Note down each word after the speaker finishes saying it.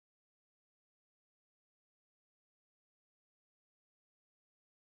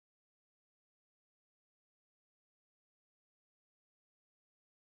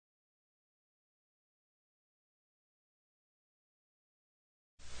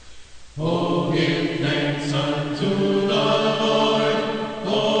Oh, give thanks unto the Lord,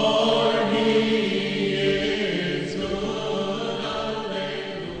 for he is good. Alleluia.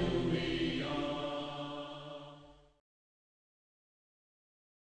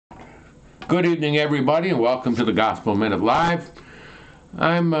 Good evening, everybody, and welcome to the Gospel Minute Live.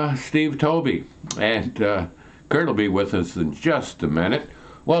 I'm Steve Toby, and Kurt will be with us in just a minute.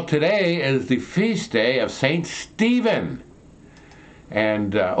 Well, today is the feast day of Saint Stephen.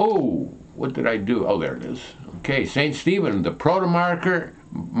 And, what did I do? Oh, there it is. Okay, Saint Stephen, the proto-martyr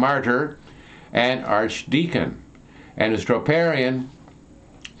and archdeacon. And as troparian,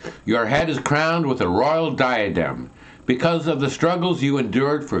 your head is crowned with a royal diadem because of the struggles you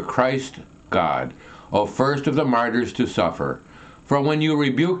endured for Christ God, O first of the martyrs to suffer. For when you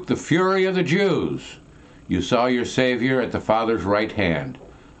rebuked the fury of the Jews, you saw your Savior at the Father's right hand.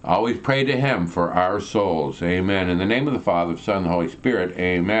 Always pray to him for our souls. Amen. In the name of the Father, Son, and the Holy Spirit.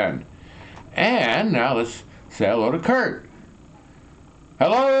 Amen. And now let's say hello to Kurt.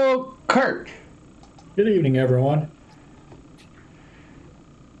 Hello, Kurt. Good evening, everyone.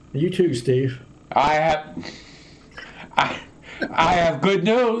 You too, Steve. I have good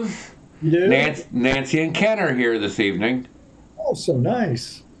news. You do? Nancy and Ken are here this evening. Oh, so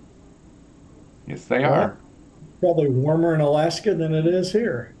nice. Yes, they are. Probably warmer in Alaska than it is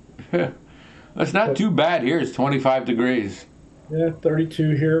here. It's not too bad here. It's 25 degrees. Yeah,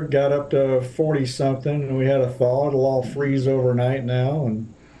 32 here. Got up to 40-something, and we had a thaw. It'll all freeze overnight now.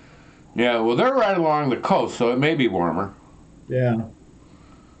 And yeah, well, they're right along the coast, so it may be warmer. yeah.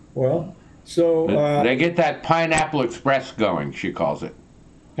 Well, so... they get that Pineapple Express going, she calls it.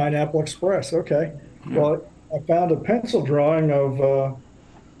 Pineapple Express, okay. Yeah. Well, I found a pencil drawing of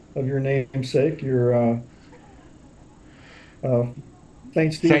your namesake, your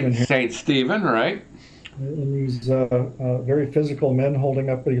Saint Stephen here. Saint Stephen, right? And these very physical men holding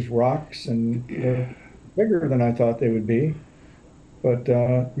up these rocks, and they're bigger than I thought they would be. But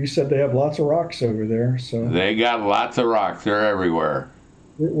you said they have lots of rocks over there, so They got lots of rocks. They're everywhere.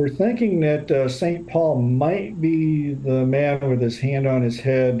 we're thinking that St. Paul might be the man with his hand on his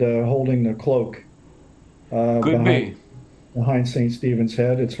head, holding the cloak Could be. behind St. Stephen's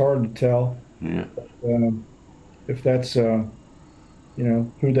head. It's hard to tell. Yeah. If that's who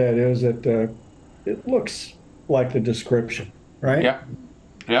that is. It looks like the description, right? Yeah.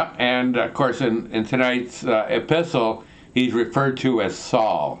 Yeah. And of course, in tonight's epistle, he's referred to as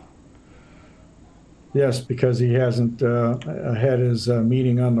Saul. Yes, because he hasn't had his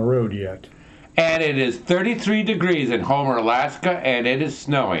meeting on the road yet. And it is 33 degrees in Homer, Alaska, and it is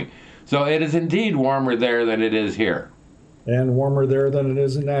snowing. So it is indeed warmer there than it is here. And warmer there than it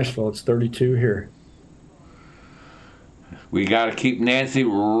is in Nashville. It's 32 here. We got to keep Nancy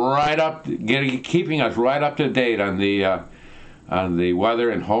keeping us right up to date on the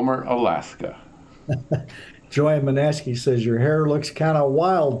weather in Homer, Alaska. Joanne Manaski says your hair looks kind of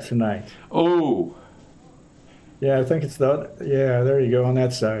wild tonight. Oh, Yeah, I think it's there you go on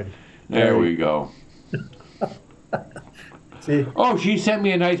that side. there we go. See, Oh, she sent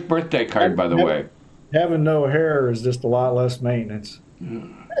me a nice birthday card, by the way. having no hair is just a lot less maintenance.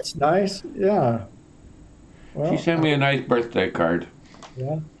 That's nice. Yeah. Well, She sent me a nice birthday card.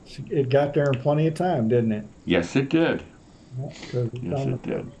 yeah, it got there in plenty of time, didn't it? Yes, it did. Yeah, 'cause it's Yes, on it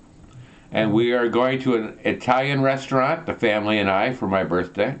did. And we are going to an Italian restaurant, the family and I, for my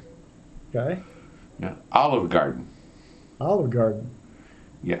birthday. Okay. Yeah. Olive Garden. Olive Garden.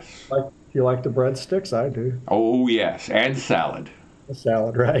 Yes. You like the breadsticks? I do. Oh, yes. And salad. The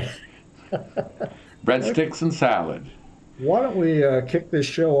salad, right? Breadsticks and salad. Why don't we kick this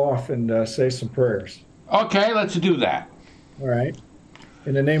show off and say some prayers? Okay, let's do that. All right.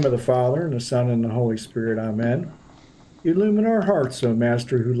 In the name of the Father, and the Son, and the Holy Spirit, amen. Illumine our hearts, O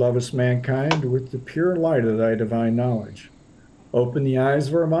Master, who lovest mankind, with the pure light of thy divine knowledge. Open the eyes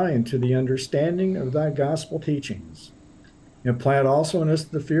of our mind to the understanding of thy gospel teachings. Implant also in us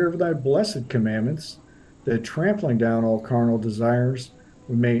the fear of thy blessed commandments, that trampling down all carnal desires,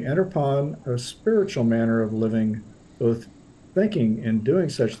 we may enter upon a spiritual manner of living, both thinking and doing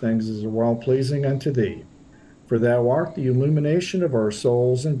such things as are well-pleasing unto thee. For thou art the illumination of our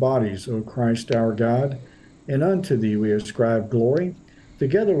souls and bodies, O Christ our God, and unto thee we ascribe glory,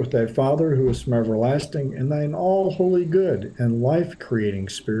 together with thy Father, who is from everlasting, and thine all-holy good and life-creating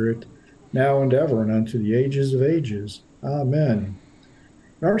Spirit, now and ever, and unto the ages of ages. Amen.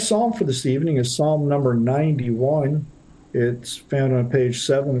 Our psalm for this evening is Psalm number 91. It's found on page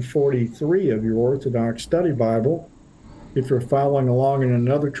 743 of your Orthodox Study Bible. If you're following along in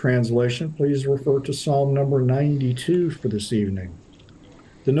another translation, please refer to Psalm number 92 for this evening.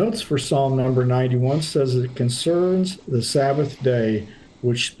 The notes for Psalm number 91 says it concerns the Sabbath day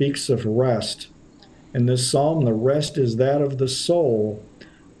which speaks of rest. In this psalm, the rest is that of the soul.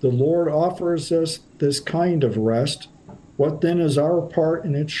 The Lord offers us this kind of rest. What then is our part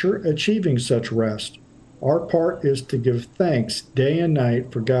in achieving such rest? Our part is to give thanks day and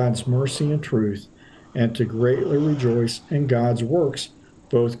night for God's mercy and truth, and to greatly rejoice in God's works,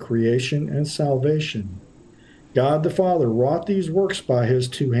 both creation and salvation. God the Father wrought these works by his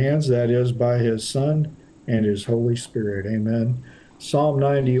two hands, that is, by his Son and his Holy Spirit. Amen. Psalm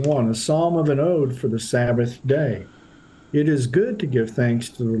 91, a psalm of an ode for the Sabbath day. It is good to give thanks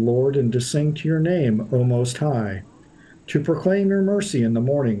to the Lord and to sing to your name, O Most High, to proclaim your mercy in the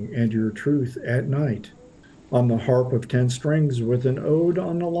morning and your truth at night. On the harp of 10 strings with an ode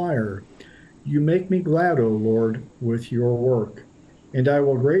on the lyre, you make me glad, O Lord, with your work, and I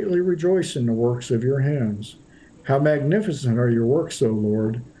will greatly rejoice in the works of your hands. How magnificent are your works, O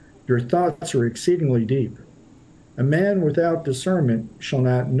Lord! Your thoughts are exceedingly deep. A man without discernment shall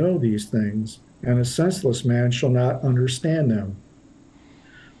not know these things, and a senseless man shall not understand them.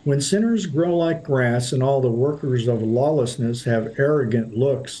 When sinners grow like grass and all the workers of lawlessness have arrogant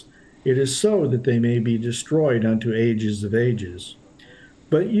looks, it is so that they may be destroyed unto ages of ages.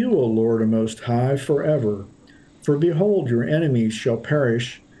 But you, O Lord, are most high forever. For behold, your enemies shall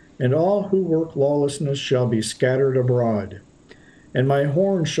perish, and all who work lawlessness shall be scattered abroad. And my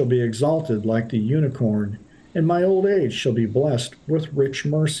horn shall be exalted like the unicorn, and my old age shall be blessed with rich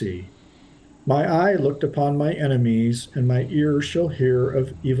mercy. My eye looked upon my enemies, and my ear shall hear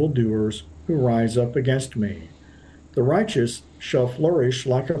of evildoers who rise up against me. The righteous shall flourish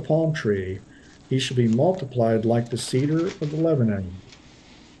like a palm tree. He shall be multiplied like the cedar of Lebanon.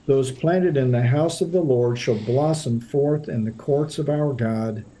 Those planted in the house of the Lord shall blossom forth in the courts of our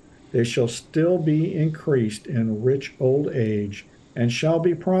God. They shall still be increased in rich old age, and shall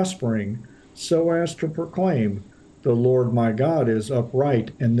be prospering, so as to proclaim, the Lord my God is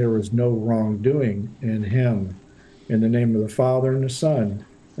upright, and there is no wrongdoing in him. In the name of the Father, and the Son,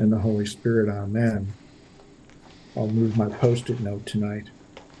 and the Holy Spirit, amen. I'll move my post-it note tonight.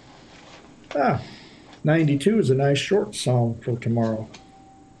 92 is a nice short psalm for tomorrow.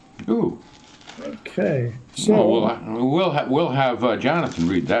 Ooh. Okay. So we'll have Jonathan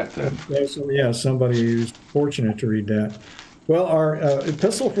read that then. Yeah, somebody who's fortunate to read that. Well, our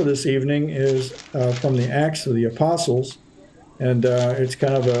epistle for this evening is from the Acts of the Apostles, and it's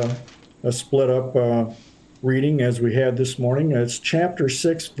kind of a split-up reading as we had this morning. It's chapter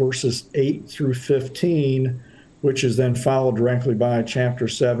 6, verses 8 through 15, which is then followed directly by chapter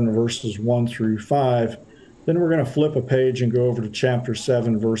 7, verses 1 through 5. Then we're going to flip a page and go over to chapter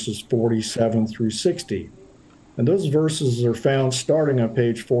 7, verses 47 through 60. And those verses are found starting on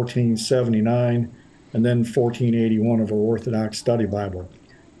page 1479 and then 1481 of our Orthodox Study Bible.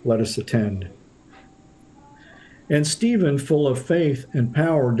 Let us attend. And Stephen, full of faith and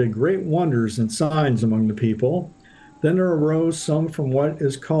power, did great wonders and signs among the people. Then there arose some from what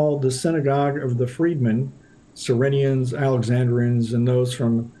is called the synagogue of the freedmen, Cyrenians, Alexandrians, and those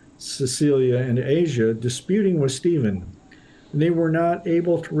from Cilicia and Asia, disputing with Stephen. And they were not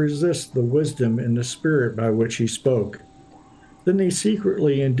able to resist the wisdom and the spirit by which he spoke. Then they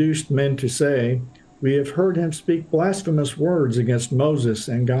secretly induced men to say, We have heard him speak blasphemous words against Moses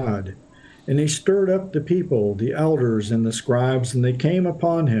and God. And they stirred up the people, the elders and the scribes, and they came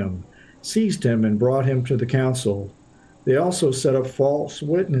upon him, seized him, and brought him to the council. They also set up false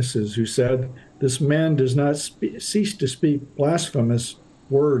witnesses who said, This man does not cease to speak blasphemous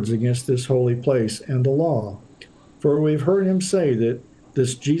words against this holy place and the law. For we've heard him say that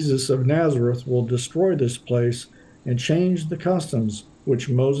this Jesus of Nazareth will destroy this place and change the customs which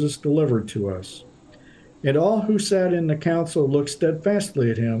Moses delivered to us. And all who sat in the council looked steadfastly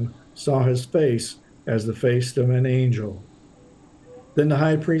at him, saw his face as the face of an angel. Then the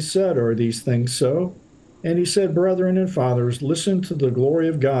high priest said, Are these things so? And he said, Brethren and fathers, listen to the glory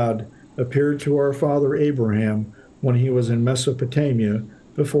of God appeared to our father Abraham when he was in Mesopotamia,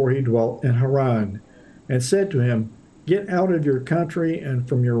 before he dwelt in Haran, and said to him, Get out of your country and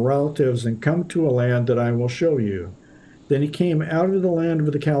from your relatives and come to a land that I will show you. Then he came out of the land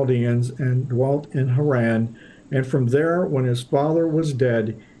of the Chaldeans and dwelt in Haran, and from there, when his father was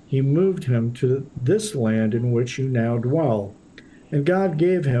dead, he moved him to this land in which you now dwell. And God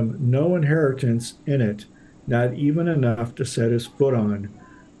gave him no inheritance in it, not even enough to set his foot on.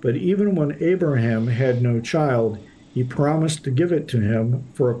 But even when Abraham had no child, he promised to give it to him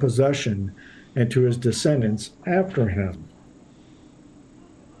for a possession and to his descendants after him.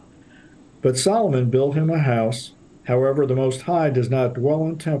 But Solomon built him a house. However, the Most High does not dwell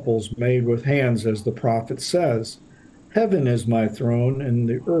in temples made with hands, as the prophet says, Heaven is my throne, and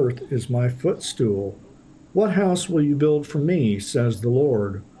the earth is my footstool. What house will you build for me, says the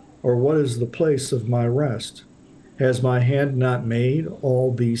Lord? Or what is the place of my rest? Has my hand not made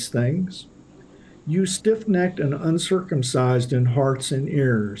all these things? You stiff-necked and uncircumcised in hearts and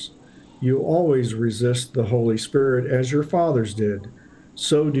ears, you always resist the Holy Spirit as your fathers did.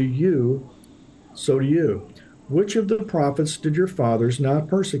 So do you, so do you. Which of the prophets did your fathers not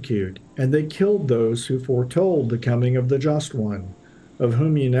persecute? And they killed those who foretold the coming of the Just One, of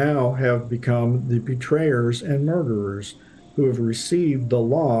whom you now have become the betrayers and murderers, who have received the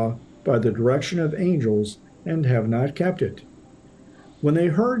law by the direction of angels and have not kept it. When they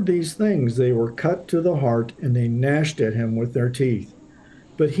heard these things, they were cut to the heart, and they gnashed at him with their teeth.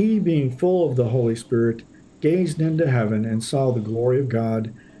 But he, being full of the Holy Spirit, gazed into heaven and saw the glory of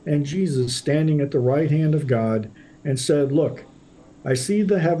God, and Jesus standing at the right hand of God, and said, Look, I see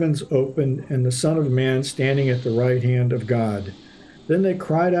the heavens opened, and the Son of Man standing at the right hand of God. Then they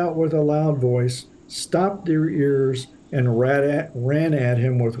cried out with a loud voice, stopped their ears, and ran at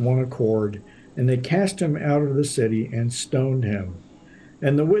him with one accord. And they cast him out of the city and stoned him.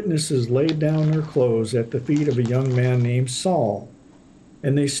 And the witnesses laid down their clothes at the feet of a young man named Saul.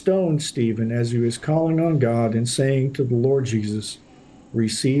 And they stoned Stephen as he was calling on God and saying to the Lord Jesus,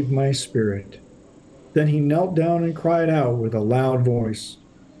 Receive my spirit. Then he knelt down and cried out with a loud voice,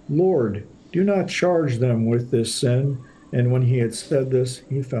 Lord, do not charge them with this sin. And when he had said this,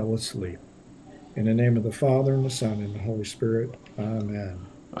 he fell asleep. In the name of the Father, and the Son, and the Holy Spirit. Amen.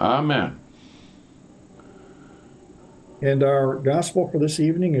 Amen. And our gospel for this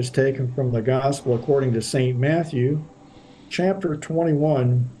evening is taken from the Gospel according to St. Matthew, chapter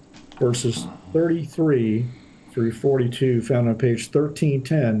 21, verses 33 through 42, found on page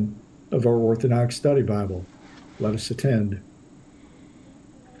 1310 of our Orthodox Study Bible. Let us attend.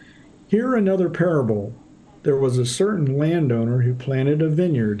 Hear another parable. There was a certain landowner who planted a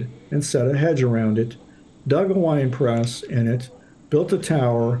vineyard and set a hedge around it, dug a wine press in it, built a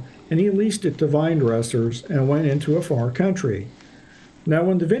tower, and he leased it to vine dressers and went into a far country. Now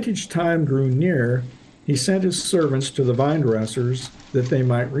when the vintage time grew near, he sent his servants to the vine dressers that they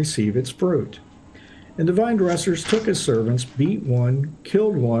might receive its fruit. And the vine dressers took his servants, beat one,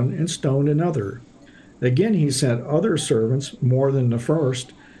 killed one, and stoned another. Again he sent other servants, more than the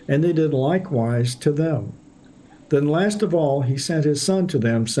first, and they did likewise to them. Then last of all he sent his son to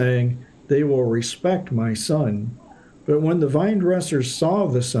them, saying, They will respect my son. But when the vine dressers saw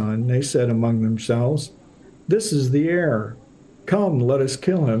the son, they said among themselves, This is the heir. Come, let us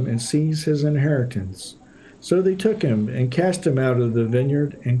kill him and seize his inheritance. So they took him and cast him out of the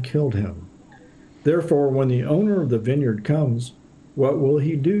vineyard and killed him. Therefore, when the owner of the vineyard comes, what will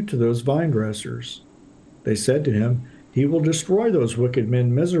he do to those vine dressers? They said to him, He will destroy those wicked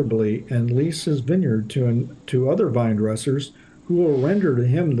men miserably and lease his vineyard to other vine dressers who will render to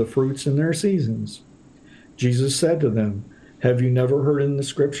him the fruits in their seasons. Jesus said to them, Have you never heard in the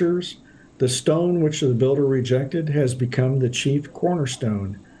Scriptures? The stone which the builder rejected has become the chief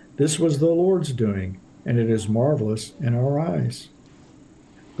cornerstone. This was the Lord's doing, and it is marvelous in our eyes.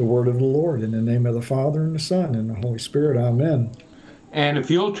 The word of the Lord, in the name of the Father, and the Son, and the Holy Spirit. Amen. And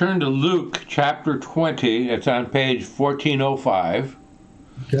if you'll turn to Luke chapter 20, it's on page 1405.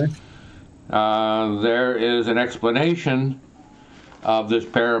 Okay. There is an explanation of this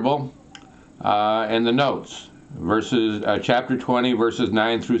parable in the notes, chapter 20, verses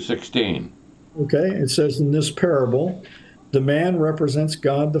 9 through 16. Okay, it says in this parable, the man represents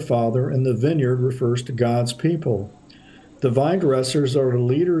God the Father, and the vineyard refers to God's people. The vine dressers are the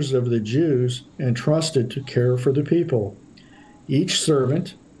leaders of the Jews entrusted to care for the people. Each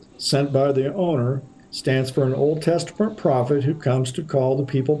servant sent by the owner stands for an Old Testament prophet who comes to call the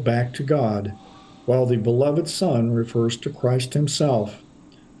people back to God, while the beloved Son refers to Christ himself.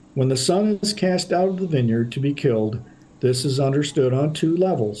 When the Son is cast out of the vineyard to be killed, this is understood on two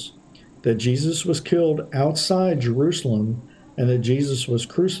levels: that Jesus was killed outside Jerusalem, and that Jesus was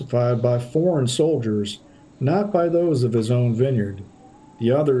crucified by foreign soldiers, not by those of his own vineyard.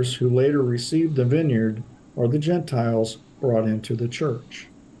 The others who later received the vineyard are the Gentiles brought into the church.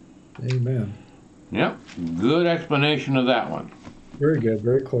 Amen. Yep, good explanation of that one. Very good,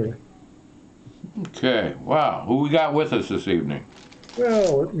 very clear. Okay, wow, who we got with us this evening?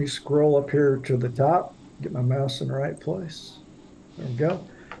 Well, let me scroll up here to the top, get my mouse in the right place. There we go.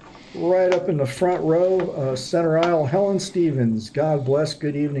 Right up in the front row, center aisle, Helen Stevens. God bless.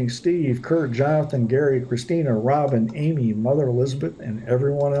 Good evening, Steve, Kurt, Jonathan, Gary, Christina, Robin, Amy, Mother Elizabeth, and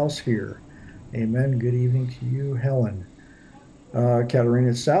everyone else here. Amen. Good evening to you, Helen.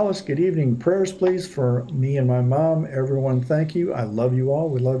 Katerina Salas, good evening. Prayers, please, for me and my mom. Everyone, thank you. I love you all.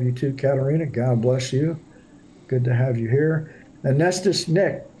 We love you too, Katerina. God bless you. Good to have you here. Anestus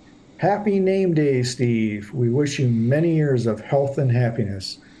Nick, Happy name day, Steve. We wish you many years of health and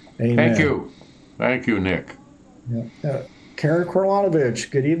happiness. Thank Amen. you. Thank you, Nick. Yeah. Karen Korlanovich,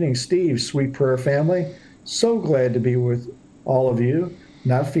 good evening, Steve, sweet prayer family. So glad to be with all of you.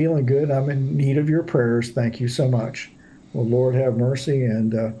 Not feeling good. I'm in need of your prayers. Thank you so much. Well, Lord, have mercy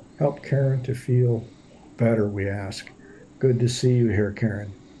and help Karen to feel better, we ask. Good to see you here,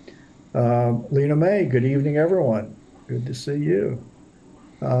 Karen. Lena May, good evening, everyone. Good to see you.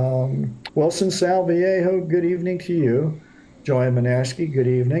 Wilson Salviejo, good evening to you. Joanne Manaski, good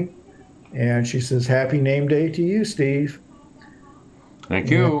evening. And she says, Happy name day to you, Steve. Thank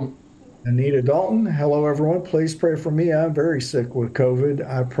And you. Anita Dalton, hello, everyone. Please pray for me. I'm very sick with COVID.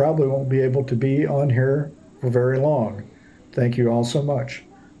 I probably won't be able to be on here for very long. Thank you all so much.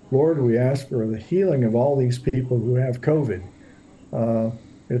 Lord, we ask for the healing of all these people who have COVID. Uh,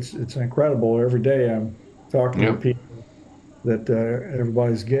 it's incredible. Every day I'm talking to Yep. people that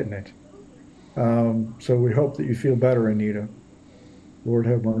everybody's getting it. So we hope that you feel better, Anita. Lord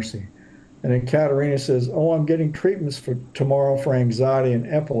have mercy. And then Katerina says, Oh, I'm getting treatments for tomorrow for anxiety and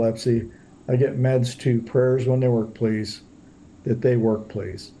epilepsy. I get meds too. Prayers when they work, please. That they work,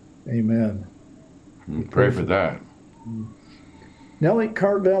 please. Amen. Pray for that. Nellie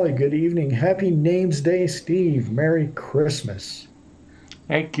Carvelli, good evening. Happy Names Day, Steve. Merry Christmas.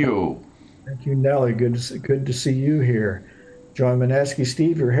 Thank you. Thank you, Nellie. Good to see you here. John Mineski,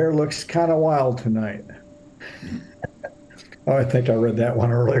 Steve, your hair looks kind of wild tonight. Oh, I think I read that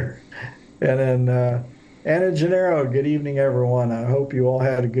one earlier. And then Anna Gennaro, good evening, everyone. I hope you all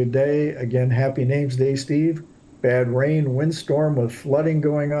had a good day. Again, happy Names Day, Steve. Bad rain, windstorm with flooding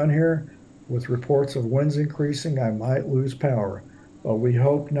going on here. With reports of winds increasing, I might lose power. But we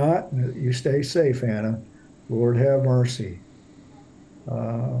hope not. You stay safe, Anna. Lord have mercy.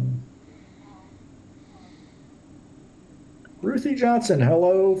 Ruthie Johnson,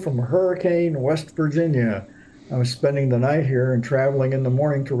 hello from Hurricane, West Virginia. I'm spending the night here and traveling in the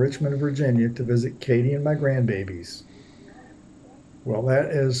morning to Richmond, Virginia to visit Katie and my grandbabies. Well,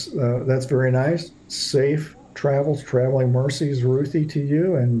 that's very nice. Safe travels, traveling mercies, Ruthie, to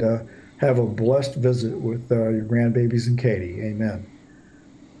you, and have a blessed visit with your grandbabies and Katie. Amen.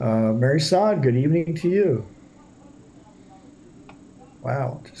 Mary Sod, good evening to you.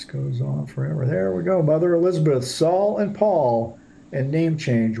 Wow, it just goes on forever. There we go. Mother Elizabeth, Saul and Paul, and name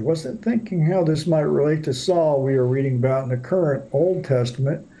change. Wasn't thinking how this might relate to Saul we are reading about in the current Old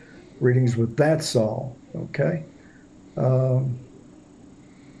Testament readings with that Saul. Okay.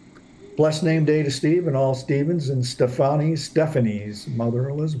 Blessed name day to Steve and all Stevens and Stephanie's Mother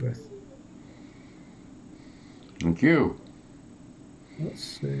Elizabeth. Thank you. Let's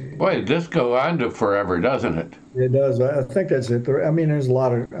see. Boy, this go on to forever, doesn't it? It does. I think that's it. I mean, there's a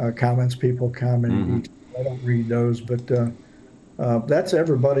lot of comments, people commenting. I don't read those, but that's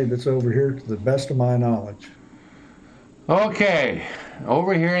everybody that's over here to the best of my knowledge. Okay,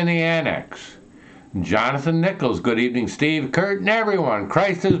 over here in the annex. Jonathan Nichols, good evening, Steve, Kurt, and everyone.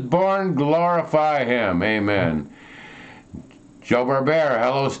 Christ is born, glorify him. Amen. Joe Barbera,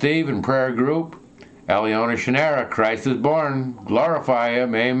 hello, Steve, and prayer group. Eliona Shanera, Christ is born, glorify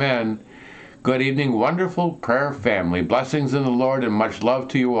him. Amen. Good evening, wonderful prayer family. Blessings in the Lord and much love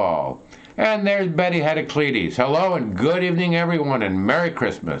to you all. And there's Betty Hedeclides. Hello and good evening, everyone, and Merry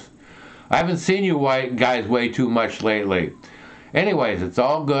Christmas. I haven't seen you guys way too much lately. Anyways, it's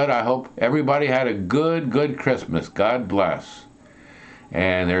all good. I hope everybody had a good Christmas. God bless.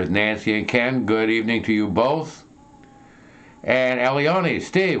 And there's Nancy and Ken. Good evening to you both. And Elione,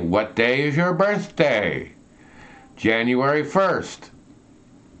 Steve, what day is your birthday? January 1st.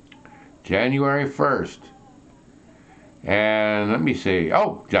 January 1st. And let me see.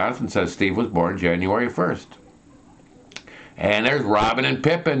 Oh, Jonathan says Steve was born January 1st. And there's Robin and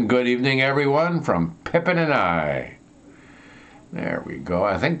Pippin. Good evening, everyone, from Pippin and I. There we go.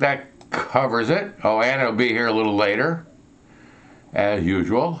 I think that covers it. Oh, Anna will be here a little later, as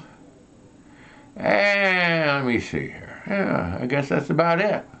usual. And let me see here. Yeah, I guess that's about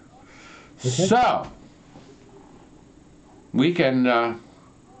it. Okay. So, we can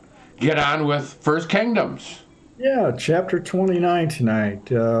get on with First Kingdoms. Yeah, chapter 29 tonight.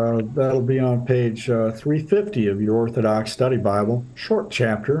 That'll be on page 350 of your Orthodox Study Bible. Short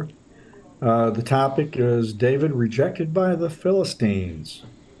chapter. The topic is David rejected by the Philistines.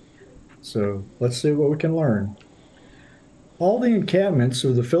 So let's see what we can learn. All the encampments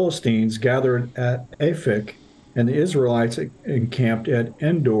of the Philistines gathered at Aphek, and the Israelites encamped at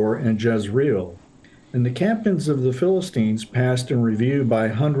Endor and Jezreel. And the captains of the Philistines passed in review by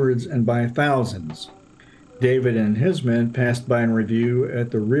hundreds and by thousands. David and his men passed by in review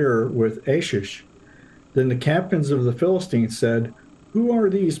at the rear with Achish. Then the captains of the Philistines said, Who are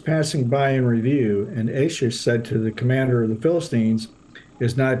these passing by in review? And Achish said to the commander of the Philistines,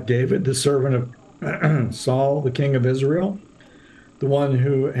 Is not David the servant of Saul, the king of Israel, the one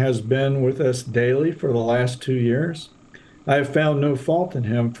who has been with us daily for the last 2 years? I have found no fault in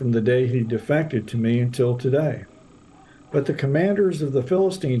him from the day he defected to me until today. But the commanders of the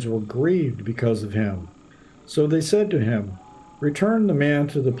Philistines were grieved because of him. So they said to him, Return the man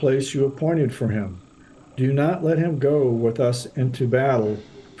to the place you appointed for him. Do not let him go with us into battle,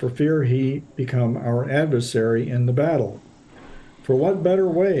 for fear he become our adversary in the battle. For what better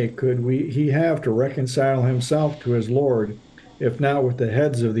way could he have to reconcile himself to his Lord, if not with the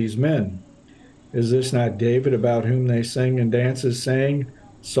heads of these men? Is this not David about whom they sing in dances, saying,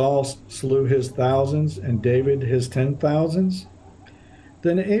 Saul slew his thousands and David his 10,000s?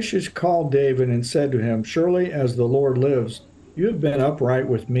 Then Achish called David and said to him, Surely as the Lord lives, you have been upright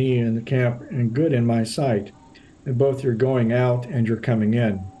with me in the camp and good in my sight, in both your going out and your coming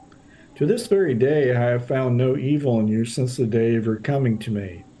in. To this very day I have found no evil in you since the day of your coming to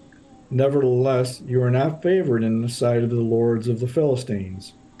me. Nevertheless, you are not favored in the sight of the lords of the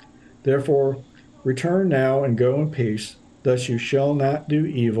Philistines. Therefore, return now and go in peace, thus you shall not do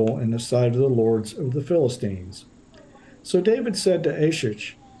evil in the sight of the lords of the Philistines. So David said to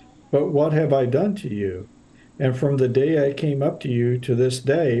Achish, But what have I done to you? And from the day I came up to you to this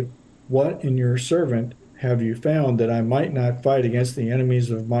day, what in your servant have you found that I might not fight against the enemies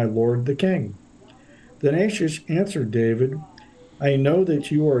of my lord the king? Then Achish answered David, I know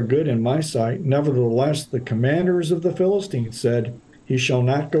that you are good in my sight. Nevertheless, the commanders of the Philistines said, He shall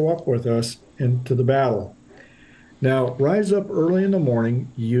not go up with us into the battle. Now rise up early in the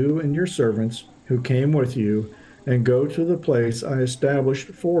morning, you and your servants who came with you, and go to the place I established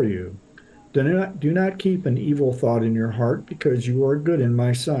for you. Do not keep an evil thought in your heart, because you are good in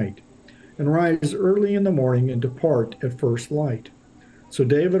my sight. And rise early in the morning and depart at first light. So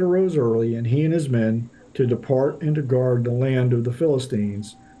David arose early, and he and his men, to depart and to guard the land of the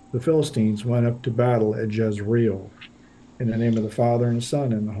Philistines. The Philistines went up to battle at Jezreel. In the name of the Father, and the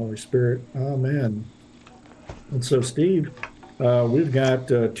Son, and the Holy Spirit. Amen. And so, Steve, we've got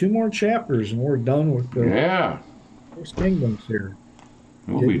 2 more chapters, and we're done with the Yeah, First Kingdoms here.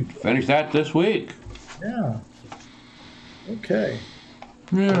 we'll be finish that this week. Yeah. Okay.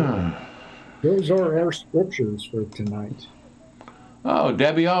 Yeah. Those are our scriptures for tonight. Oh,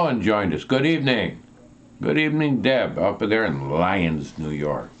 Debbie Owen joined us. Good evening. Good evening, Deb, up there in Lyons, New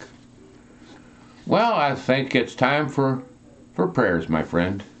York. Well, I think it's time for prayers, my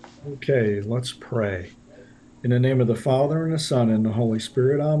friend. Okay, let's pray. In the name of the Father, and the Son, and the Holy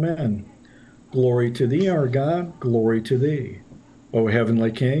Spirit. Amen. Glory to thee, our God. Glory to thee. O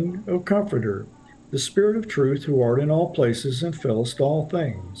heavenly King, O Comforter, the Spirit of truth, who art in all places and fillest all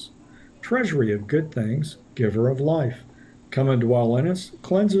things. Treasury of good things, giver of life, come and dwell in us,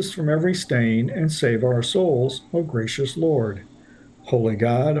 cleanse us from every stain, and save our souls, O gracious Lord. Holy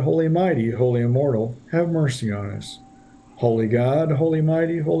God, holy mighty, holy immortal, have mercy on us. Holy God, holy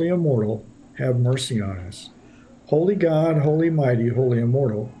mighty, holy immortal, have mercy on us. Holy God, holy mighty, holy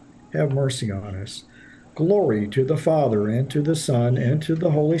immortal, have mercy on us. Glory to the Father, and to the Son, and to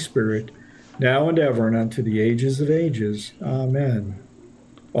the Holy Spirit, now and ever, and unto the ages of ages. Amen.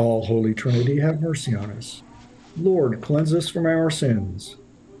 All Holy Trinity, have mercy on us. Lord, cleanse us from our sins.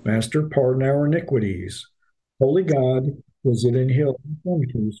 Master, pardon our iniquities. Holy God, visit and heal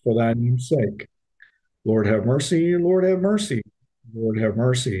infirmities for thy name's sake. Lord, have mercy. Lord, have mercy. Lord, have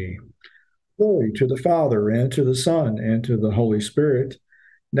mercy. Glory to the Father, and to the Son, and to the Holy Spirit,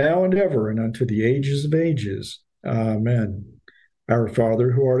 now and ever, and unto the ages of ages. Amen. Our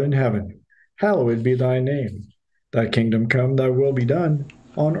Father, who art in heaven, hallowed be thy name. Thy kingdom come, thy will be done,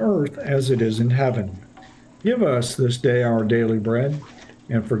 on earth as it is in heaven. Give us this day our daily bread,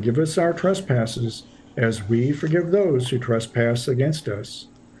 and forgive us our trespasses, as we forgive those who trespass against us.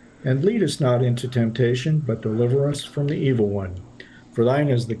 And lead us not into temptation, but deliver us from the evil one. For thine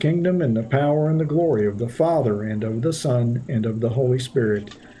is the kingdom, and the power, and the glory of the Father, and of the Son, and of the Holy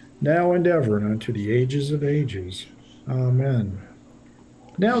Spirit, now and ever, and unto the ages of ages. Amen.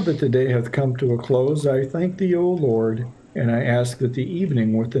 Now that the day hath come to a close, I thank thee, O Lord, and I ask that the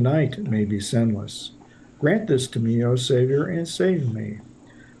evening with the night may be sinless. Grant this to me, O Savior, and save me.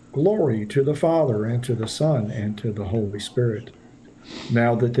 Glory to the Father, and to the Son, and to the Holy Spirit.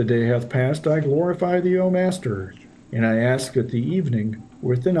 Now that the day hath passed, I glorify thee, O Master, and I ask that the evening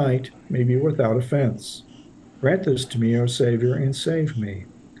with the night may be without offense. Grant this to me, O Savior, and save me,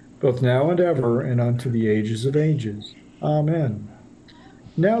 both now and ever, and unto the ages of ages. Amen.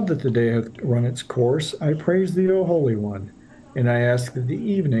 Now that the day hath run its course, I praise thee, O Holy One, and I ask that the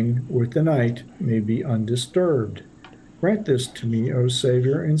evening with the night may be undisturbed. Grant this to me, O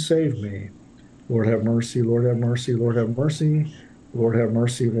Savior, and save me. Lord have mercy, Lord have mercy, Lord have mercy. Lord have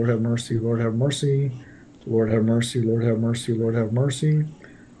mercy, Lord have mercy, Lord have mercy. Lord have mercy, Lord have mercy, Lord have mercy.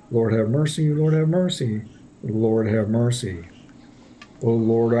 Lord have mercy, Lord have mercy. Lord have mercy. O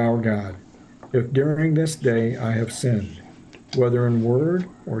Lord our God, if during this day I have sinned, whether in word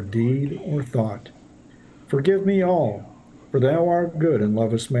or deed or thought, forgive me all, for thou art good and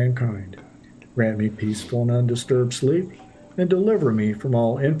lovest mankind. Grant me peaceful and undisturbed sleep, and deliver me from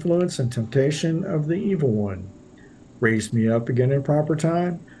all influence and temptation of the evil one. Raise me up again in proper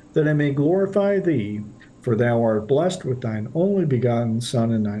time, that I may glorify thee, for thou art blessed with thine only begotten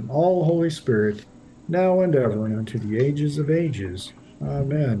Son and thine all Holy Spirit, now and ever and unto the ages of ages.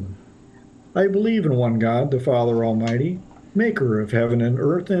 Amen. I believe in one God, the Father Almighty, maker of heaven and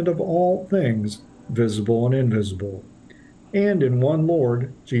earth and of all things, visible and invisible, and in one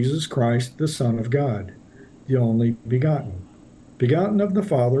Lord, Jesus Christ, the Son of God, the only begotten, begotten of the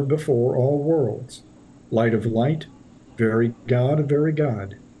Father before all worlds, light of light, very God of very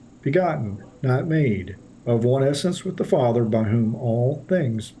God, begotten, not made, of one essence with the Father, by whom all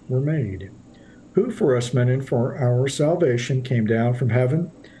things were made, who for us men and for our salvation came down from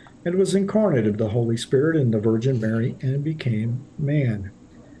heaven, and was incarnate of the Holy Spirit in the Virgin Mary, and became man,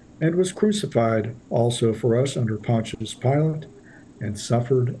 and was crucified also for us under Pontius Pilate, and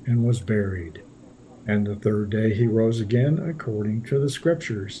suffered and was buried. And the third day he rose again according to the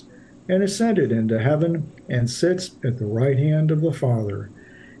Scriptures, and ascended into heaven, and sits at the right hand of the Father.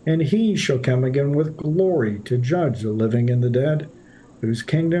 And he shall come again with glory to judge the living and the dead, whose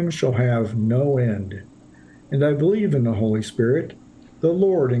kingdom shall have no end. And I believe in the Holy Spirit, the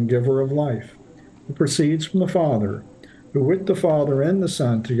Lord and giver of life, who proceeds from the Father, who with the Father and the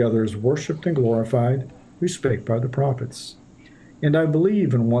Son together is worshipped and glorified, who spake by the prophets. And I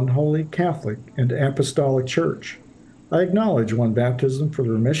believe in one holy Catholic and apostolic church. I acknowledge one baptism for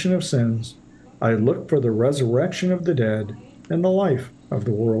the remission of sins. I look for the resurrection of the dead and the life of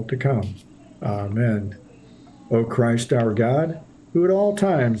the world to come. Amen. O Christ our God, who at all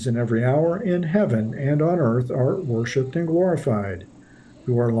times and every hour in heaven and on earth art worshipped and glorified,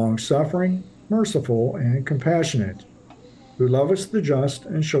 who are long-suffering, merciful, and compassionate, who lovest the just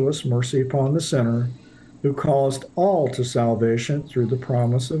and showest mercy upon the sinner, who callest all to salvation through the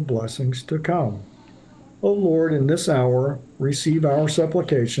promise of blessings to come. O Lord, in this hour, receive our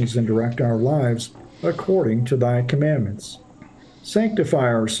supplications and direct our lives according to thy commandments. Sanctify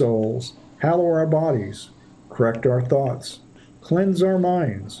our souls, hallow our bodies, correct our thoughts, cleanse our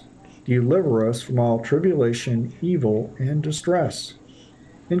minds, deliver us from all tribulation, evil, and distress.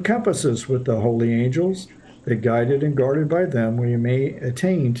 Encompass us with the holy angels, that guided and guarded by them we may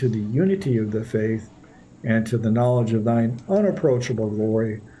attain to the unity of the faith and to the knowledge of thine unapproachable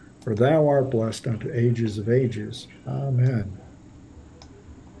glory, for thou art blessed unto ages of ages. Amen.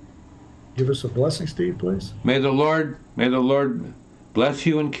 Give us a blessing, Steve, please. May the Lord bless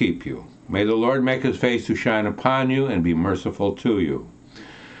you and keep you. May the Lord make his face to shine upon you and be merciful to you.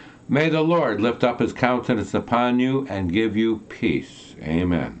 May the Lord lift up his countenance upon you and give you peace.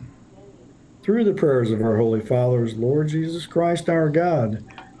 Amen. Through the prayers of our Holy Fathers, Lord Jesus Christ, our God,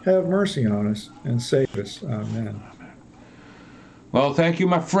 have mercy on us and save us. Amen. Well, thank you,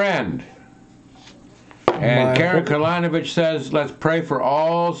 my friend. And Karen Kalanovich says, let's pray for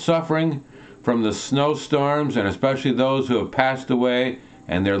all suffering from the snowstorms, and especially those who have passed away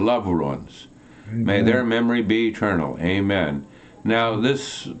and their loved ones. Amen. May their memory be eternal. Amen. Now,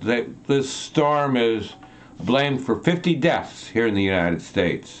 this storm is blamed for 50 deaths here in the United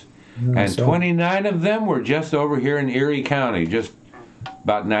States. And 29 of them were just over here in Erie County, just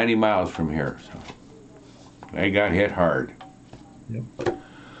about 90 miles from here. So they got hit hard. Yep.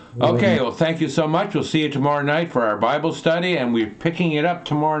 Okay, well, thank you so much. We'll see you tomorrow night for our Bible study, and we're picking it up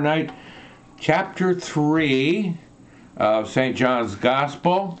tomorrow night, chapter 3 of St. John's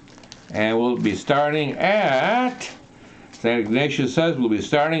Gospel, and we'll be starting at, St. Ignatius says, we'll be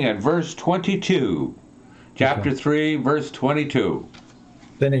starting at verse 22. Chapter 3, verse 22.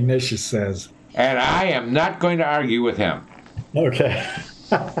 St. Ignatius says. And I am not going to argue with him. Okay.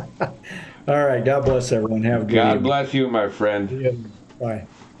 All right. God bless everyone. Have a good God evening. Bless you, my friend. Yeah. Bye.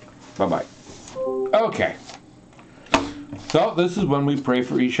 Bye-bye. Okay. So this is when we pray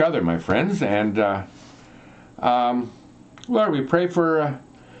for each other, my friends. And, Lord, we pray for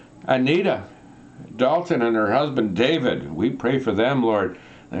Anita Dalton and her husband, David. We pray for them, Lord.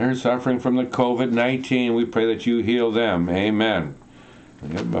 They're suffering from the COVID-19. We pray that you heal them. Amen.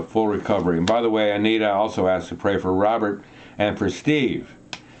 Give them a full recovery. And by the way, Anita also asked to pray for Robert and for Steve.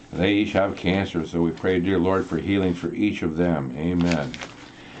 They each have cancer, so we pray, dear Lord, for healing for each of them. Amen.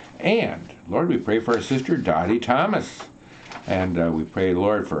 And, Lord, we pray for our sister Dottie Thomas. And we pray,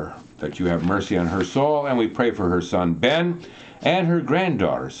 Lord, that you have mercy on her soul. And we pray for her son Ben and her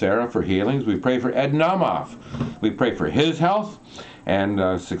granddaughter Sarah for healings. We pray for Ed Naumoff. We pray for his health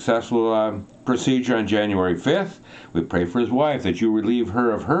and successful procedure on January 5th. We pray for his wife, that you relieve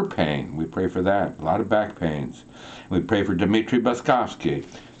her of her pain. We pray for that. A lot of back pains. We pray for Dmitry Buskovsky,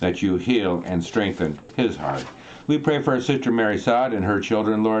 that you heal and strengthen his heart. We pray for our sister Mary Sod and her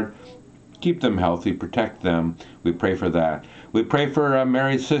children, Lord. Keep them healthy, protect them. We pray for that. We pray for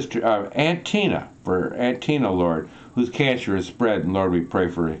Mary's sister, Aunt Tina, Lord, whose cancer is spread. And Lord, we pray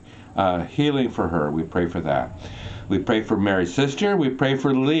for healing for her. We pray for that. We pray for Mary's sister. We pray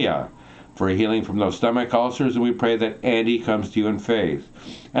for Leah, for healing from those stomach ulcers. And we pray that Andy comes to you in faith.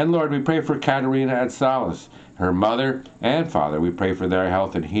 And Lord, we pray for Katerina at Salis, her mother and father. We pray for their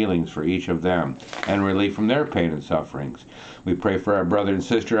health and healings for each of them and relief from their pain and sufferings. We pray for our brother and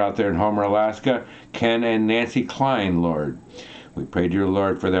sister out there in Homer, Alaska, Ken and Nancy Klein, Lord. We pray, dear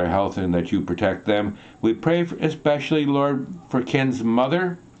Lord, for their health and that you protect them. We pray especially, Lord, for Ken's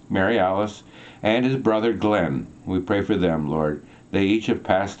mother, Mary Alice, and his brother, Glenn. We pray for them, Lord. They each have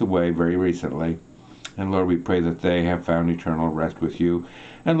passed away very recently. And Lord, we pray that they have found eternal rest with you.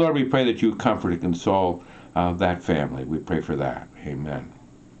 And Lord, we pray that you comfort and console that family. We pray for that. Amen.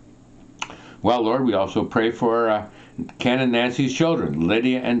 Well, Lord, we also pray for Ken and Nancy's children,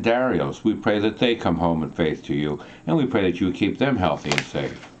 Lydia and Darius. We pray that they come home in faith to you, and we pray that you keep them healthy and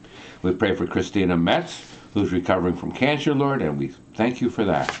safe. We pray for Christina Metz, who's recovering from cancer, Lord, and we thank you for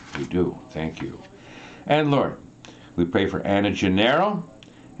that. We do. Thank you. And Lord, we pray for Anna Gennaro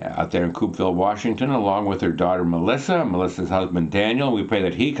out there in Coopville, Washington, along with her daughter Melissa, Melissa's husband Daniel. We pray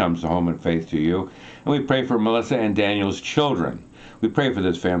that he comes home in faith to you. And we pray for Melissa and Daniel's children. We pray for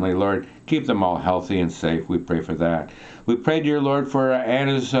this family, Lord. Keep them all healthy and safe. We pray for that. We pray, dear Lord, for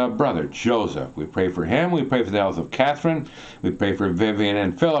Anna's brother, Joseph. We pray for him. We pray for the health of Catherine. We pray for Vivian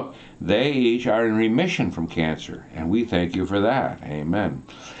and Philip. They each are in remission from cancer, and we thank you for that. Amen.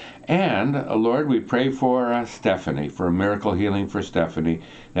 And, Lord, we pray for Stephanie, for a miracle healing for Stephanie,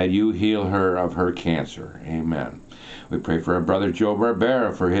 that you heal her of her cancer. Amen. We pray for our brother Joe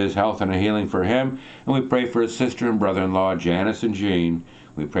Barbera, for his health and a healing for him. And we pray for his sister and brother-in-law, Janice and Jean.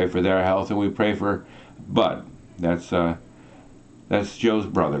 We pray for their health, and we pray for Bud. That's Joe's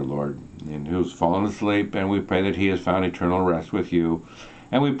brother, Lord, and who's fallen asleep, and we pray that he has found eternal rest with you.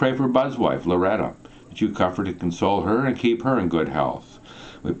 And we pray for Bud's wife, Loretta, that you comfort and console her and keep her in good health.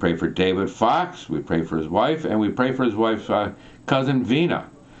 We pray for David Fox. We pray for his wife, and we pray for his wife's cousin, Vina.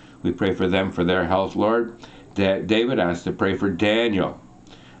 We pray for them for their health, Lord. David asked to pray for Daniel,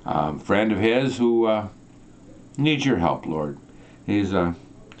 a friend of his who needs your help, Lord. He's sort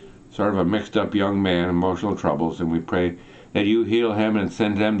of a mixed-up young man, emotional troubles, and we pray that you heal him and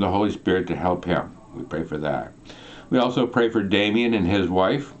send him the Holy Spirit to help him. We pray for that. We also pray for Damien and his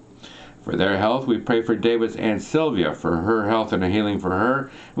wife, for their health. We pray for David's Aunt Sylvia, for her health and a healing for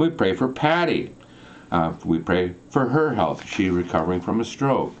her. And we pray for Patty. We pray for her health. She's recovering from a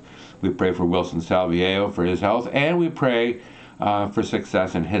stroke. We pray for Wilson Salvieo for his health, and we pray for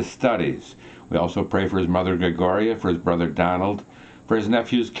success in his studies. We also pray for his mother Gregoria, for his brother Donald, for his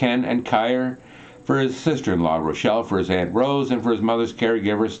nephews Ken and Kyer, for his sister-in-law Rochelle, for his Aunt Rose, and for his mother's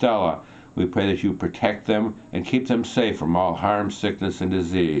caregiver Stella. We pray that you protect them and keep them safe from all harm, sickness, and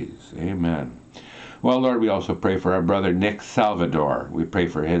disease. Amen. Well, Lord, we also pray for our brother Nick Salvador. We pray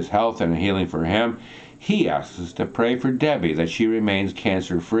for his health and a healing for him. He asks us to pray for Debbie, that she remains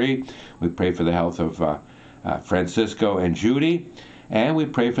cancer-free. We pray for the health of Francisco and Judy. And we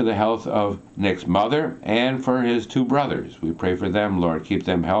pray for the health of Nick's mother and for his two brothers. We pray for them, Lord. Keep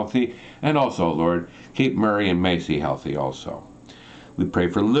them healthy. And also, Lord, keep Murray and Macy healthy also. We pray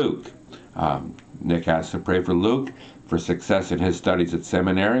for Luke. Nick asks to pray for Luke for success in his studies at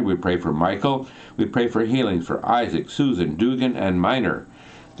seminary. We pray for Michael. We pray for healings for Isaac, Susan, Dugan, and Minor.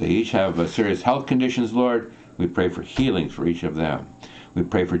 They each have serious health conditions, Lord. We pray for healings for each of them. We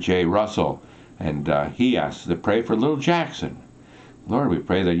pray for Jay Russell, and he asks to pray for little Jackson. Lord, we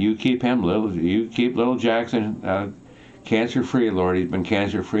pray that you keep him, you keep little Jackson cancer-free, Lord. He's been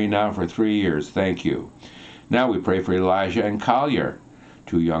cancer-free now for 3 years. Thank you. Now we pray for Elijah and Collier,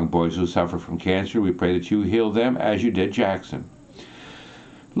 two young boys who suffer from cancer. We pray that you heal them as you did Jackson.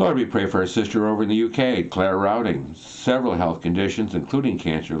 Lord, we pray for our sister over in the UK, Claire Routing, several health conditions, including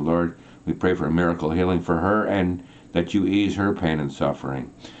cancer, Lord. We pray for a miracle healing for her and that you ease her pain and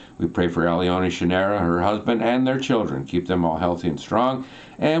suffering. We pray for Alione Shanera, her husband, and their children. Keep them all healthy and strong.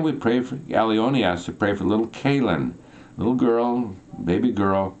 And we pray for, Alione asked to pray for little Kaylin, little girl, baby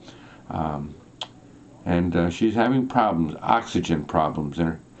girl, and she's having problems, oxygen problems in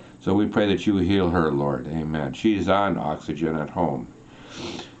her So we pray that you heal her, Lord. Amen. She's on oxygen at home.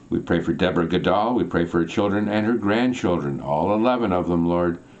 We pray for Deborah Goodall. We pray for her children and her grandchildren, all 11 of them,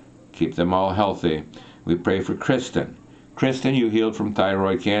 Lord. Keep them all healthy. We pray for Kristen. Kristen, you healed from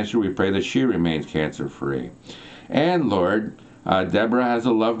thyroid cancer. We pray that she remains cancer-free. And, Lord, Deborah has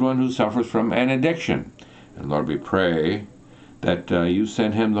a loved one who suffers from an addiction. And, Lord, we pray that you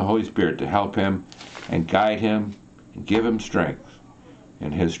send him the Holy Spirit to help him and guide him and give him strength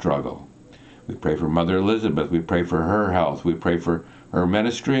in his struggle. We pray for Mother Elizabeth. We pray for her health. We pray for her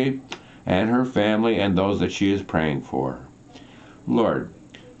ministry and her family and those that she is praying for. Lord,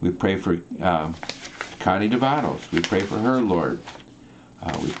 we pray for Connie Devatos. We pray for her, Lord.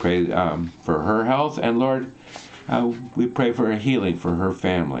 We pray for her health, and Lord, we pray for a healing for her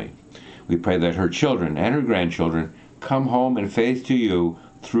family. We pray that her children and her grandchildren come home in faith to you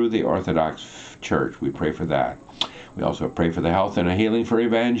through the Orthodox Church. We pray for that. We also pray for the health and a healing for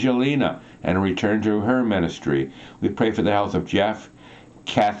Evangelina and a return to her ministry. We pray for the health of Jeff,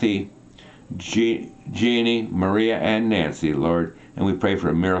 Kathy, Jeannie, Maria, and Nancy, Lord. And we pray for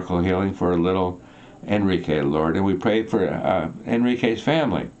a miracle healing for little Enrique, Lord. And we pray for Enrique's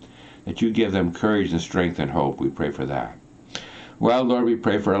family, that you give them courage and strength and hope. We pray for that. Well, Lord, we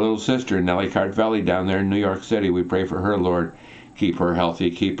pray for our little sister, Nellie Cartvelli, down there in New York City. We pray for her, Lord. Keep her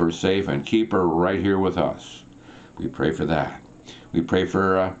healthy, keep her safe, and keep her right here with us. We pray for that. We pray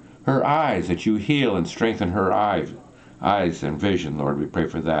for her eyes, that you heal and strengthen her eyes and vision, Lord. We pray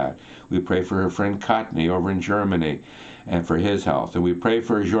for that. We pray for her friend Kotny over in Germany and for his health. And we pray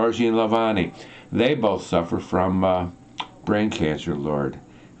for Georgie and Lavani. They both suffer from brain cancer, Lord.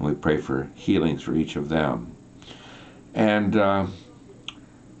 And we pray for healings for each of them. And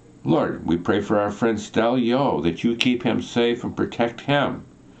Lord, we pray for our friend Stel Yo, that you keep him safe and protect him.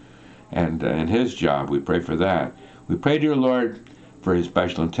 And in his job, we pray for that. We pray, dear Lord, for his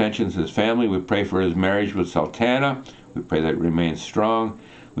special intentions, his family. We pray for his marriage with Sultana. We pray that it remains strong.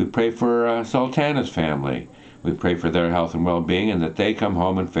 We pray for Sultana's family. We pray for their health and well-being and that they come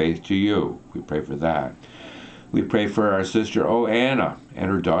home in faith to you. We pray for that. We pray for our sister, Anna,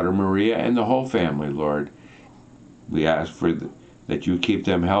 and her daughter, Maria, and the whole family, Lord. We ask for that you keep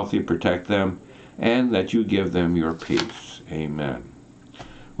them healthy, protect them, and that you give them your peace. Amen.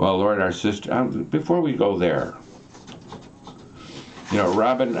 Well, Lord, our sister, before we go there,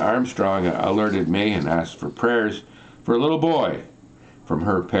 Robin Armstrong alerted me and asked for prayers for a little boy from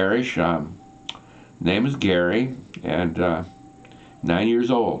her parish. Name is Gary, and 9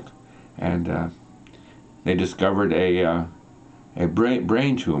 years old. And they discovered a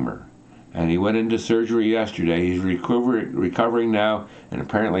brain tumor. And he went into surgery yesterday. He's recovering now, and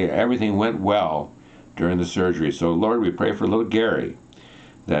apparently everything went well during the surgery. So, Lord, we pray for little Gary,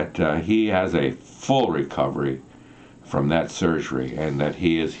 that he has a full recovery from that surgery and that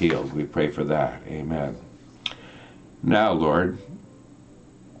he is healed. We pray for that. Amen. Now, Lord,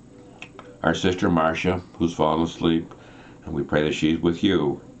 our sister Marcia, who's fallen asleep, and we pray that she's with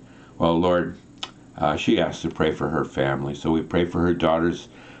you. Well, Lord, she asked to pray for her family. So we pray for her daughters,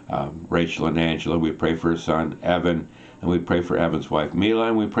 Rachel and Angela. We pray for her son, Evan, and we pray for Evan's wife, Mila,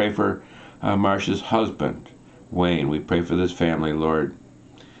 and we pray for Marcia's husband, Wayne. We pray for this family, Lord.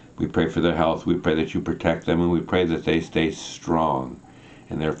 We pray for their health. We pray that you protect them, and we pray that they stay strong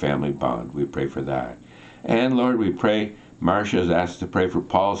in their family bond. We pray for that. And, Lord, we pray, Marcia has asked to pray for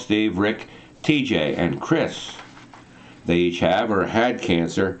Paul, Steve, Rick, TJ, and Chris. They each have or had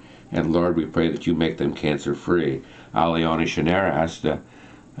cancer, and, Lord, we pray that you make them cancer-free. Aliona Shanera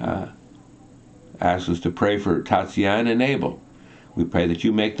asked us to pray for Tatiana and Abel. We pray that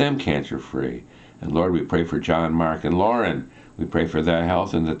you make them cancer-free. And, Lord, we pray for John, Mark, and Lauren. We pray for their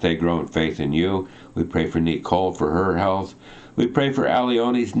health and that they grow in faith in you. We pray for Nicole for her health. We pray for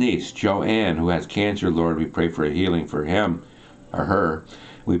Alione's niece, Joanne, who has cancer, Lord. We pray for a healing for him or her.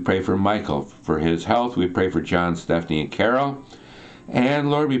 We pray for Michael for his health. We pray for John, Stephanie, and Carol.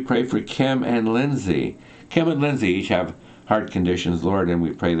 And, Lord, we pray for Kim and Lindsay. Kim and Lindsay each have heart conditions, Lord, and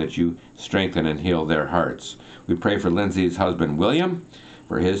we pray that you strengthen and heal their hearts. We pray for Lindsay's husband, William,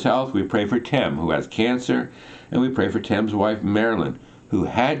 for his health. We pray for Tim, who has cancer. And we pray for Tim's wife, Marilyn, who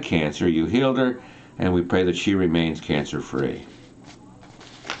had cancer. You healed her, and we pray that she remains cancer-free.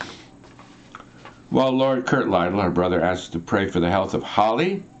 Well, Lord, Kurt Lytle, our brother, asks us to pray for the health of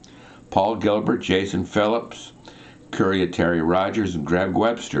Holly, Paul Gilbert, Jason Phillips, Curia Terry Rogers, and Greg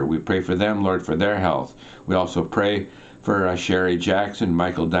Webster. We pray for them, Lord, for their health. We also pray for Sherry Jackson,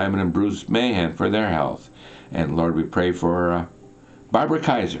 Michael Diamond, and Bruce Mahan for their health. And, Lord, we pray for Barbara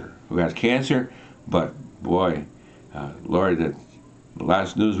Kaiser, who has cancer, but boy, Lord,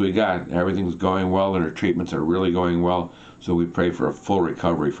 last news we got, everything's going well and her treatments are really going well. So we pray for a full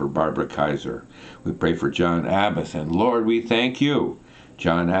recovery for Barbara Kaiser. We pray for John Abbas. And Lord, we thank you.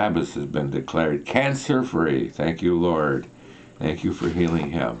 John Abbas has been declared cancer-free. Thank you, Lord. Thank you for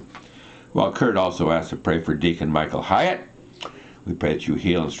healing him. Well, Kurt also asked to pray for Deacon Michael Hyatt. We pray that you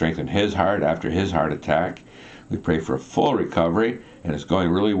heal and strengthen his heart after his heart attack. We pray for a full recovery, and it's going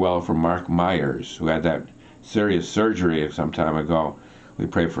really well for Mark Myers, who had that serious surgery some time ago. We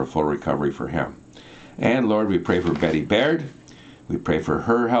pray for a full recovery for him. And Lord, we pray for Betty Baird. We pray for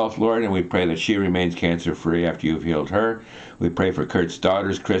her health, Lord, and we pray that she remains cancer-free after you've healed her. We pray for Kurt's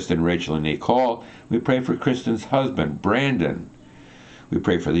daughters, Kristen, Rachel, and Nicole. We pray for Kristen's husband, Brandon. We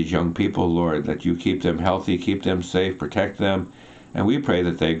pray for these young people, Lord, that you keep them healthy, keep them safe, protect them, and we pray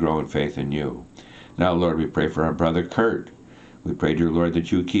that they grow in faith in you. Now, Lord, we pray for our brother Kurt. We pray, dear Lord,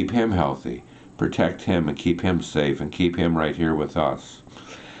 that you keep him healthy, protect him, and keep him safe, and keep him right here with us.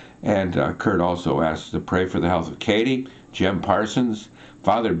 And Kurt also asks to pray for the health of Katie, Jim Parsons,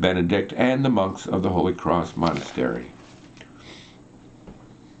 Father Benedict, and the monks of the Holy Cross Monastery.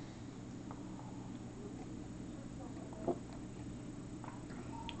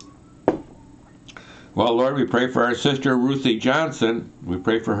 Well, Lord, we pray for our sister Ruthie Johnson. We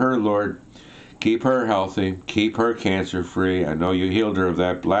pray for her, Lord. Keep her healthy. Keep her cancer-free. I know you healed her of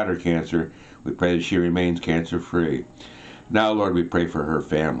that bladder cancer. We pray that she remains cancer-free. Now, Lord, we pray for her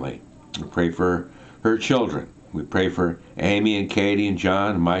family. We pray for her children. We pray for Amy and Katie and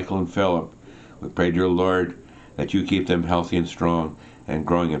John, Michael and Philip. We pray, dear Lord, that you keep them healthy and strong and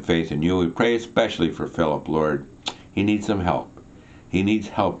growing in faith in you. We pray especially for Philip, Lord. He needs some help. He needs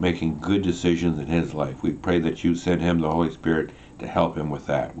help making good decisions in his life. We pray that you send him the Holy Spirit to help him with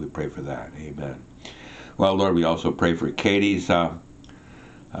that. We pray for that. Amen. Well, Lord, we also pray for Katie's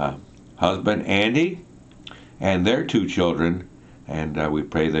husband, Andy, and their two children. And we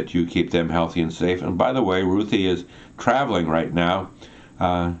pray that you keep them healthy and safe. And by the way, Ruthie is traveling right now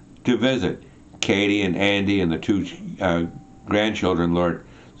to visit Katie and Andy and the two grandchildren, Lord.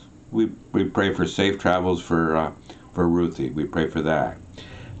 We pray for safe travels for Ruthie. We pray for that.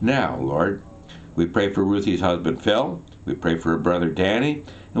 Now, Lord, we pray for Ruthie's husband, Phil. We pray for her brother, Danny.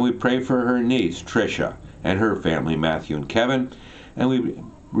 And we pray for her niece, Tricia, and her family, Matthew and Kevin.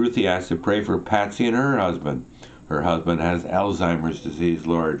 And Ruthie asks to pray for Patsy and her husband. Her husband has Alzheimer's disease,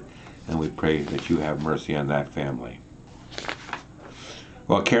 Lord, and we pray that you have mercy on that family.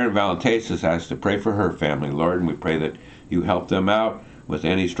 Well, Karen Valentesis asks to pray for her family, Lord, and we pray that you help them out with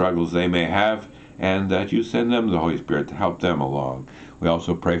any struggles they may have, and that you send them the Holy Spirit to help them along. We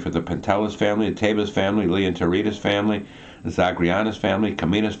also pray for the Pentelis family, the Tabas family, Lee and Taritas family, the Zagrianis family,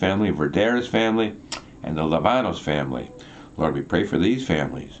 Caminas family, Verderas family, and the Lavanos family. Lord, we pray for these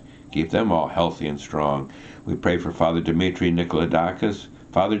families. Keep them all healthy and strong. We pray for Father Dimitri Nikolodakis,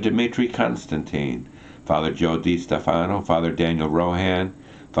 Father Dimitri Constantine, Father Joe Di Stefano, Father Daniel Rohan,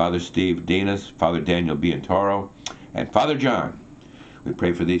 Father Steve Dinas, Father Daniel Biantoro, and Father John. We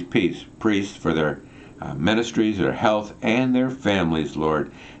pray for these priests for their ministries, their health, and their families,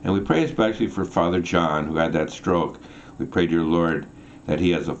 Lord. And we pray especially for Father John, who had that stroke. We pray, dear Lord, that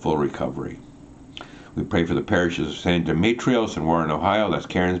he has a full recovery. We pray for the parishes of St. Demetrios in Warren, Ohio. That's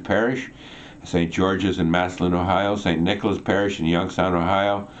Karen's parish. St. George's in Massillon, Ohio. St. Nicholas Parish in Youngstown,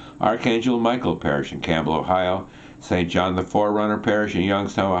 Ohio. Archangel Michael Parish in Campbell, Ohio. St. John the Forerunner Parish in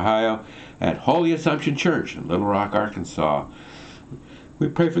Youngstown, Ohio. At Holy Assumption Church in Little Rock, Arkansas. We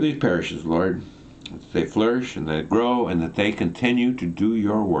pray for these parishes, Lord, that they flourish and they grow and that they continue to do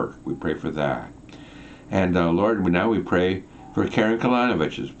your work. We pray for that. And Lord, now we pray for Karen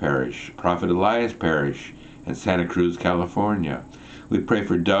Kalanovich's parish, Prophet Elias Parish in Santa Cruz, California. We pray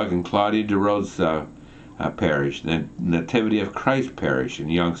for Doug and Claudia DeRode's parish, the Nativity of Christ Parish in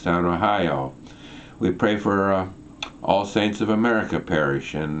Youngstown, Ohio. We pray for All Saints of America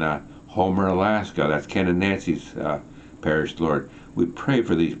Parish in Homer, Alaska. That's Ken and Nancy's parish, Lord. We pray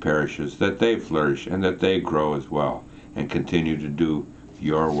for these parishes that they flourish and that they grow as well and continue to do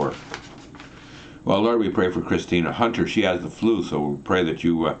your work. Well, Lord, we pray for Christina Hunter. She has the flu, so we pray that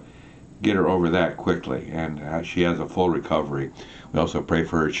you get her over that quickly and she has a full recovery. We also pray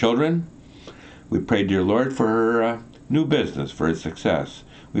for her children. We pray, dear Lord, for her new business, for its success.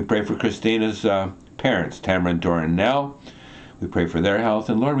 We pray for Christina's parents, Tamara and Dora and Nell. We pray for their health,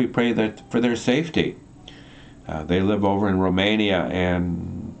 and Lord, we pray that for their safety. They live over in Romania,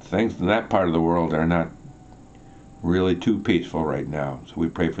 and things in that part of the world are not really too peaceful right now, so we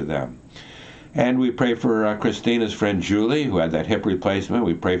pray for them. And we pray for Christina's friend Julie, who had that hip replacement.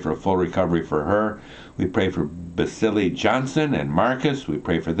 We pray for a full recovery for her. We pray for Basili Johnson and Marcus. We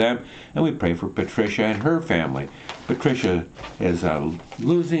pray for them. And we pray for Patricia and her family. Patricia is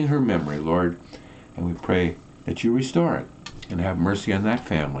losing her memory, Lord. And we pray that you restore it and have mercy on that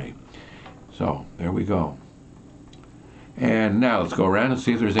family. So, there we go. And now let's go around and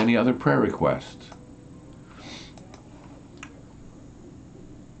see if there's any other prayer requests.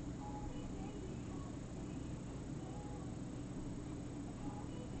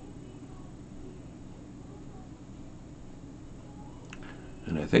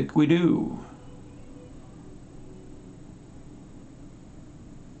 And I think we do.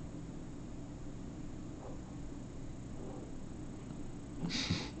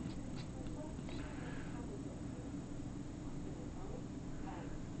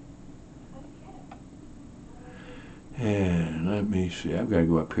 And let me see, I've got to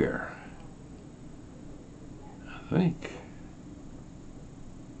go up here. I think.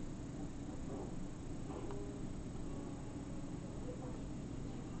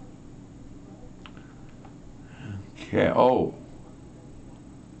 Okay, oh.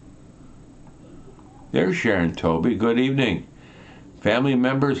 There's Sharon Toby. Good evening. Family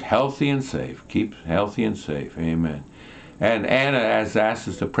members healthy and safe. Keep healthy and safe. Amen. And Anna has asked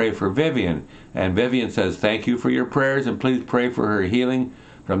us to pray for Vivian. And Vivian says, thank you for your prayers and please pray for her healing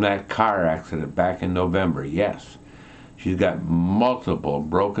from that car accident back in November. Yes. She's got multiple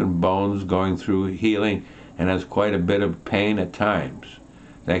broken bones going through healing and has quite a bit of pain at times.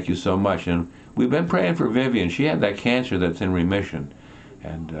 Thank you so much. And we've been praying for Vivian. She had that cancer that's in remission.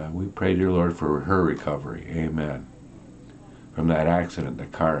 And we pray, dear Lord, for her recovery. Amen. From that accident, the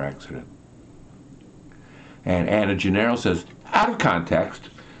car accident. And Anna Gennaro says, out of context,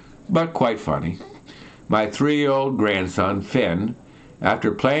 but quite funny. My 3-year-old grandson, Finn,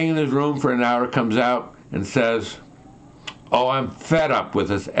 after playing in his room for an hour, comes out and says, oh, I'm fed up with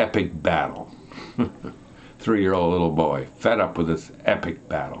this epic battle. 3-year-old little boy, fed up with this epic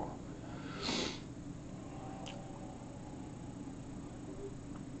battle.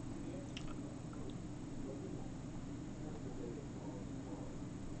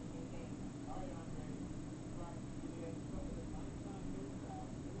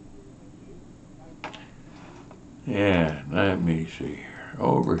 Yeah, let me see here.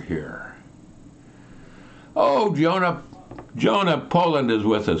 Over here. Oh, Jonah Poland is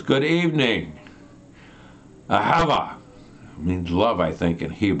with us. Good evening. Ahava means love, I think, in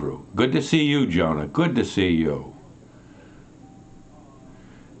Hebrew. Good to see you, Jonah. Good to see you.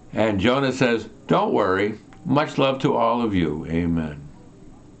 And Jonah says, don't worry. Much love to all of you. Amen.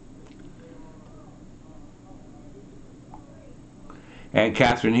 And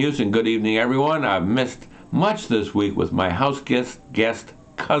Catherine Houston, good evening, everyone. I've missed much this week with my house guest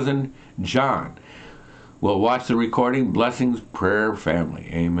cousin, John. We'll watch the recording. Blessings, prayer, family.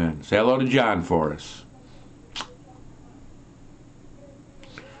 Amen. Say hello to John for us.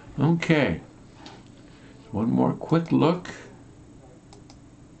 Okay. One more quick look.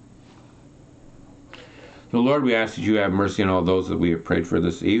 So, Lord, we ask that you have mercy on all those that we have prayed for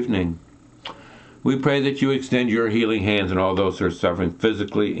this evening. We pray that you extend your healing hands on all those who are suffering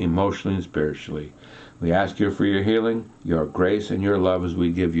physically, emotionally, and spiritually. We ask you for your healing, your grace, and your love as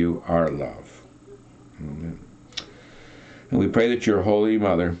we give you our love. Amen. And we pray that your Holy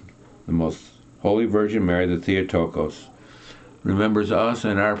Mother, the most Holy Virgin Mary, the Theotokos, remembers us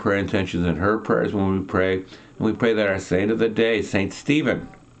and our prayer intentions and her prayers when we pray. And we pray that our saint of the day, Saint Stephen,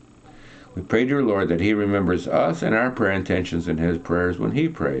 we pray, dear Lord, that he remembers us and our prayer intentions and his prayers when he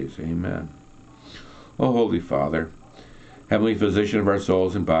prays. Amen. O Holy Father, Heavenly Physician of our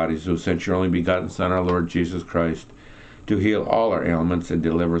souls and bodies, who sent your only begotten Son, our Lord Jesus Christ, to heal all our ailments and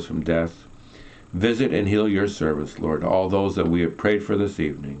deliver us from death, visit and heal your servants, Lord, all those that we have prayed for this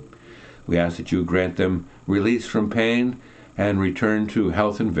evening. We ask that you grant them release from pain and return to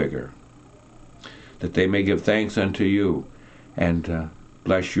health and vigor, that they may give thanks unto you and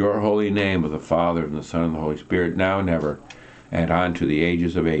bless your holy name of the Father and the Son and the Holy Spirit, now and ever, and on to the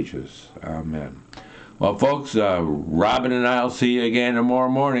ages of ages. Amen. Well, folks, Robin and I will see you again tomorrow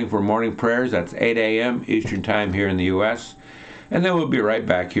morning for morning prayers. That's 8 a.m. Eastern Time here in the U.S. And then we'll be right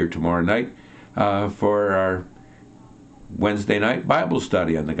back here tomorrow night for our Wednesday night Bible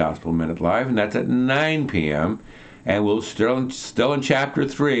study on the Gospel Minute Live, and that's at 9 p.m. And we'll still in chapter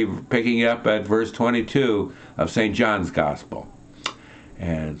 3, picking up at verse 22 of St. John's Gospel.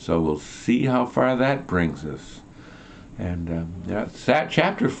 And so we'll see how far that brings us. And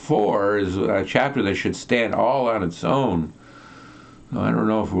chapter 4 is a chapter that should stand all on its own. So I don't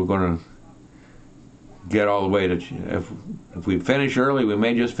know if we're going to get all the way to, if we finish early, we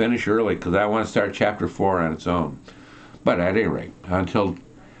may just finish early because I want to start chapter 4 on its own. But at any rate, until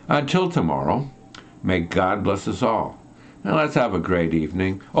tomorrow, may God bless us all. Now let's have a great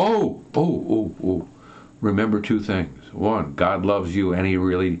evening. Oh. Remember 2 things. 1, God loves you, and he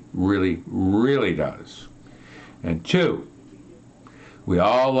really, really, really does. And 2, we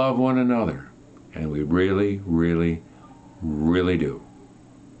all love one another, and we really, really, really do.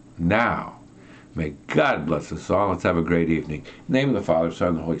 Now, may God bless us all. Let's have a great evening. In the name of the Father, Son,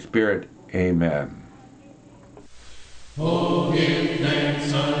 and the Holy Spirit. Amen. Oh, give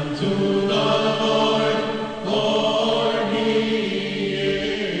thanks unto the